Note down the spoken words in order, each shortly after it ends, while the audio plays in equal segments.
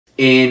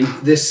In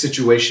this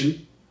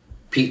situation,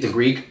 Pete the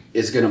Greek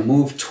is going to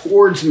move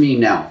towards me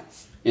now.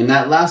 In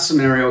that last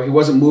scenario, he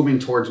wasn't moving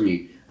towards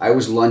me. I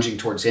was lunging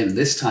towards him.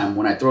 This time,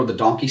 when I throw the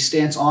donkey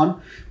stance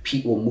on,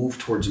 Pete will move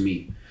towards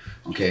me.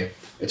 Okay?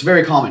 It's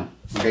very common.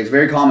 Okay? It's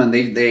very common.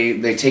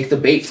 They take the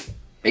bait.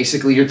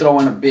 Basically, you're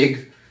throwing a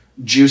big,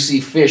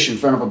 juicy fish in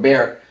front of a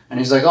bear, and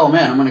he's like, oh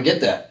man, I'm going to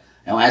get that.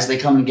 And as they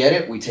come and get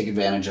it, we take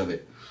advantage of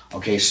it.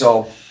 Okay,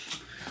 so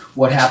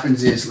what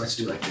happens is, let's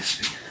do like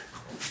this.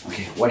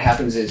 Okay, what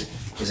happens is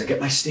I get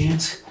my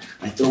stance,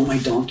 I throw my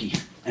donkey,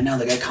 and now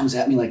the guy comes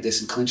at me like this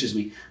and clinches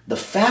me. The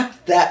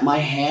fact that my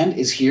hand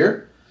is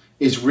here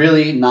is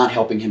really not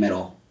helping him at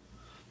all.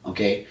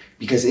 Okay,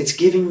 because it's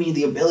giving me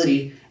the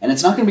ability, and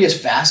it's not going to be as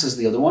fast as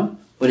the other one,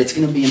 but it's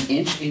going to be an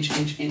inch,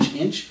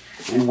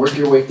 and work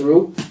your way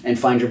through and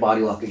find your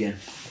body lock again.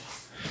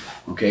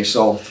 Okay,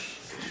 so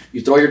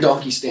you throw your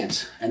donkey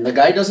stance, and the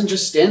guy doesn't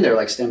just stand there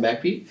like stand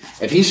back, Pete.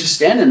 If he's just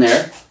standing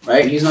there,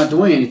 right, he's not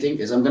doing anything,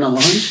 is I'm going to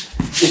lunge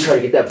and try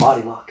to get that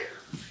body lock.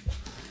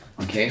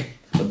 Okay,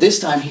 but this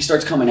time he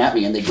starts coming at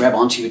me and they grab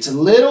onto you. It's a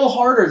little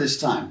harder this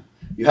time.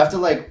 You have to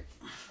like,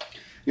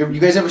 you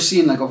guys ever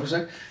seen, like, go for a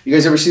sec? You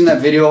guys ever seen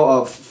that video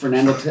of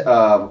Fernando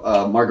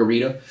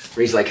Margarita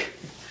where he's like,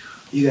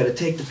 you got to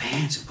take the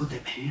pants and put the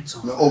pants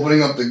on.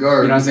 Opening up the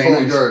guard. You know what I'm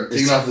saying? The guard,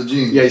 taking off the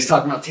jeans. Yeah, he's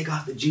talking about take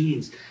off the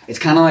jeans. It's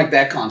kind of like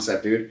that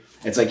concept, dude.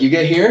 It's like you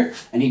get here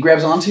and he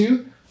grabs onto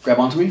you, grab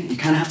onto me. You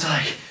kind of have to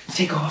like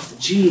take off the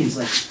jeans,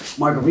 like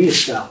Margarita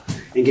style,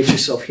 and get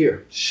yourself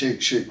here.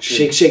 Shake, shake,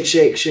 shake. Shake, shake,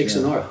 shake, shake,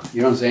 Sonora.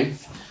 You know what I'm saying?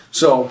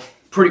 So,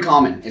 pretty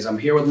common is I'm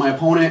here with my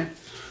opponent,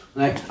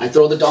 right? I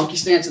throw the donkey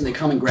stance and they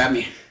come and grab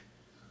me,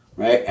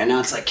 right? And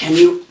now it's like, can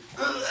you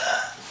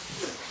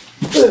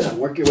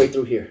work your way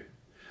through here?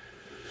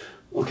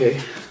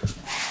 Okay,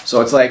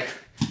 so it's like,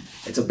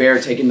 it's a bear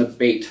taking the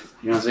bait.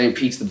 You know what I'm saying?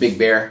 Pete's the big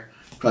bear.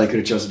 Probably could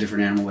have chosen a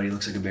different animal, but he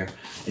looks like a bear.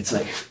 It's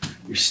like,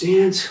 your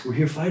stance, we're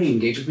here fighting,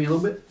 engage with me a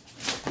little bit.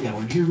 Yeah,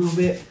 we're here a little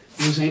bit. You know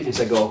what I'm saying? It's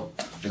like, I go,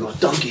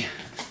 donkey.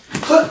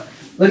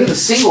 Look at the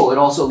single it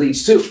also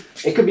leads to.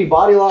 It could be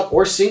body lock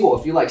or single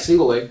if you like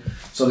single leg.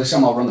 So this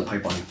time I'll run the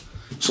pipe on you.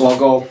 So I'll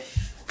go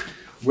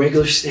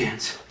regular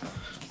stance,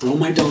 throw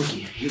my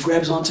donkey. He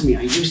grabs onto me.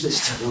 I use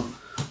this to go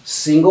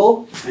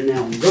single, and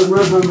now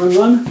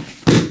run,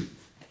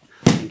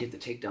 and get the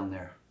takedown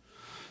there.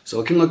 So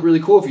it can look really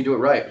cool if you do it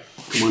right.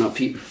 Come on up,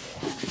 Pete.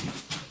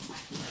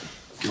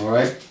 All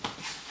right,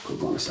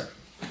 hold on a sec.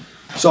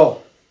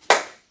 So,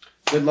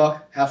 good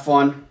luck, have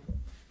fun.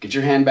 Get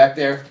your hand back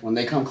there when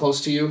they come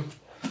close to you,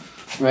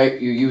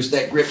 right? You use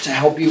that grip to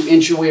help you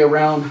inch your way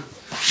around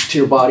to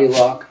your body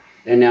lock,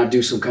 and now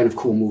do some kind of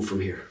cool move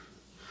from here.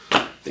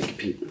 Thank you,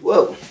 Pete.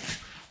 Whoa.